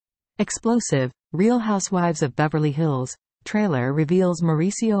Explosive, Real Housewives of Beverly Hills. Trailer reveals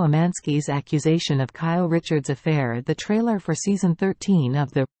Mauricio Umansky's accusation of Kyle Richards' affair. The trailer for Season 13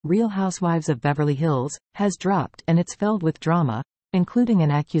 of The Real Housewives of Beverly Hills has dropped and it's filled with drama, including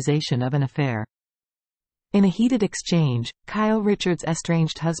an accusation of an affair. In a heated exchange, Kyle Richards'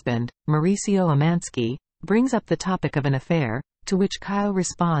 estranged husband, Mauricio Umansky, brings up the topic of an affair, to which Kyle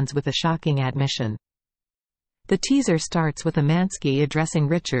responds with a shocking admission. The teaser starts with Umansky addressing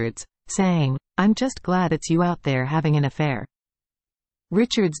Richards, saying, "I'm just glad it's you out there having an affair."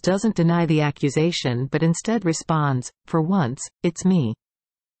 Richards doesn't deny the accusation but instead responds, "For once, it's me."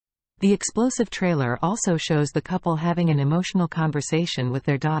 The explosive trailer also shows the couple having an emotional conversation with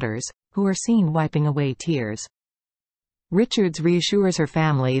their daughters, who are seen wiping away tears. Richards reassures her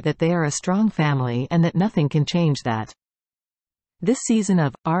family that they are a strong family and that nothing can change that. This season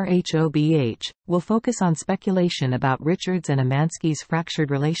of RHOBH will focus on speculation about Richards and Umansky's fractured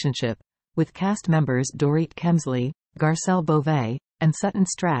relationship, with cast members Dorit Kemsley, Garcelle Beauvais, and Sutton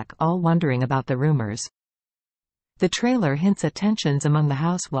Stracke all wondering about the rumors. The trailer hints at tensions among the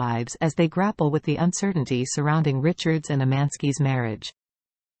housewives as they grapple with the uncertainty surrounding Richards and Umansky's marriage.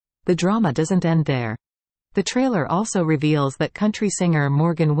 The drama doesn't end there. The trailer also reveals that country singer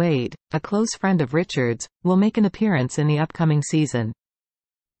Morgan Wade, a close friend of Richards, will make an appearance in the upcoming season.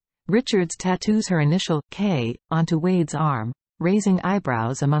 Richards tattoos her initial K onto Wade's arm, raising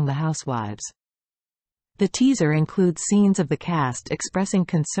eyebrows among the housewives. The teaser includes scenes of the cast expressing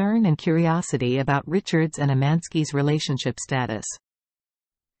concern and curiosity about Richards and Umansky's relationship status.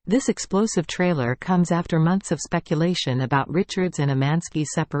 This explosive trailer comes after months of speculation about Richards and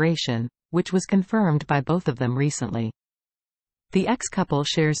Umansky's separation, which was confirmed by both of them recently. The ex-couple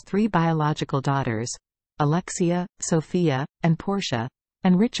shares 3 biological daughters, Alexia, Sophia, and Portia,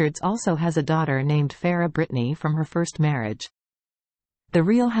 and Richards also has a daughter named Farrah Brittany from her first marriage. The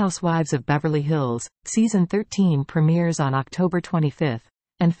Real Housewives of Beverly Hills, Season 13 premieres on October 25,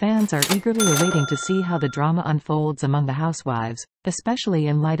 and fans are eagerly awaiting to see how the drama unfolds among the housewives, especially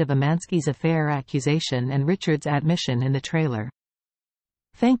in light of Umansky's affair accusation and Richards' admission in the trailer.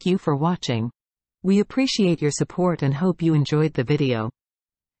 Thank you for watching. We appreciate your support and hope you enjoyed the video.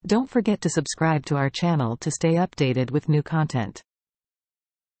 Don't forget to subscribe to our channel to stay updated with new content.